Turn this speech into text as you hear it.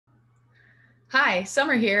Hi,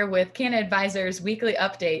 Summer here with Canna Advisor's weekly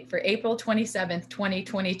update for April 27th,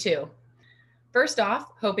 2022. First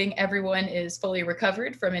off, hoping everyone is fully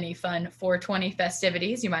recovered from any fun 420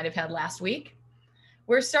 festivities you might have had last week.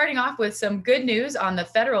 We're starting off with some good news on the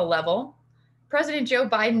federal level. President Joe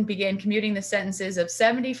Biden began commuting the sentences of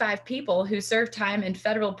 75 people who served time in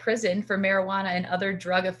federal prison for marijuana and other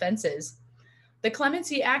drug offenses. The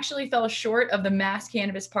clemency actually fell short of the mass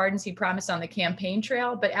cannabis pardons he promised on the campaign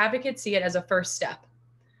trail, but advocates see it as a first step.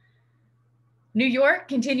 New York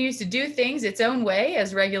continues to do things its own way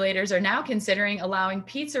as regulators are now considering allowing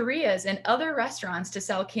pizzerias and other restaurants to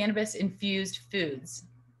sell cannabis-infused foods.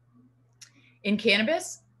 In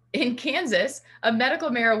Kansas, a medical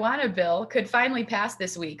marijuana bill could finally pass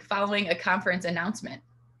this week following a conference announcement.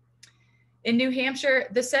 In New Hampshire,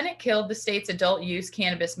 the Senate killed the state's adult use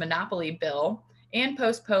cannabis monopoly bill and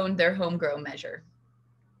postponed their homegrown measure.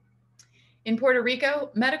 In Puerto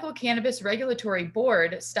Rico, Medical Cannabis Regulatory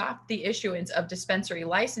Board stopped the issuance of dispensary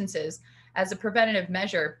licenses as a preventative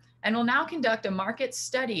measure and will now conduct a market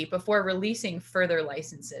study before releasing further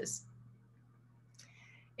licenses.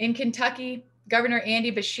 In Kentucky, Governor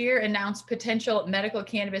Andy Beshear announced potential medical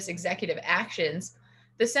cannabis executive actions.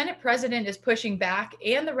 The Senate president is pushing back,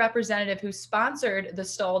 and the representative who sponsored the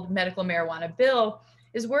stalled medical marijuana bill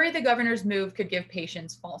is worried the governor's move could give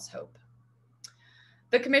patients false hope.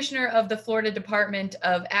 The commissioner of the Florida Department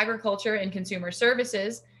of Agriculture and Consumer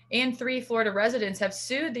Services and 3 Florida residents have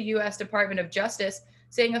sued the U.S. Department of Justice,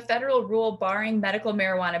 saying a federal rule barring medical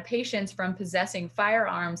marijuana patients from possessing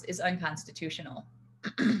firearms is unconstitutional.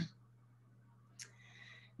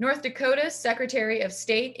 North Dakota's Secretary of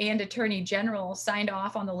State and Attorney General signed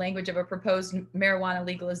off on the language of a proposed marijuana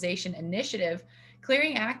legalization initiative,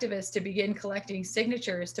 clearing activists to begin collecting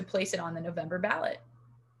signatures to place it on the November ballot.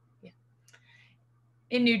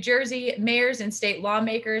 In New Jersey, mayors and state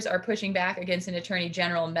lawmakers are pushing back against an attorney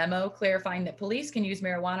general memo clarifying that police can use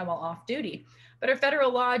marijuana while off duty, but a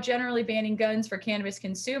federal law generally banning guns for cannabis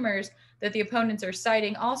consumers that the opponents are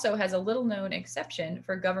citing also has a little-known exception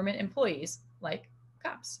for government employees, like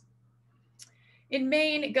cops. In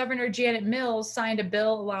Maine, Governor Janet Mills signed a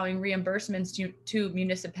bill allowing reimbursements to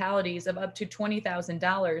municipalities of up to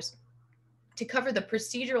 $20,000 to cover the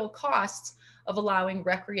procedural costs of allowing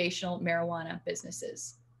recreational marijuana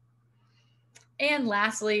businesses. And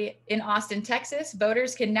lastly, in Austin, Texas,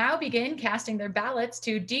 voters can now begin casting their ballots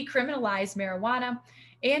to decriminalize marijuana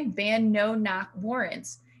and ban no-knock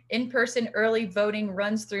warrants. In-person early voting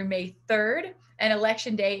runs through May 3rd, and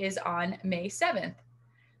Election Day is on May 7th.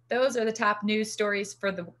 Those are the top news stories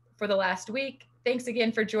for the last week. Thanks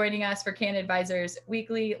again for joining us for Canna Advisor's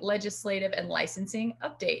weekly legislative and licensing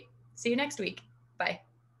update. See you next week. Bye.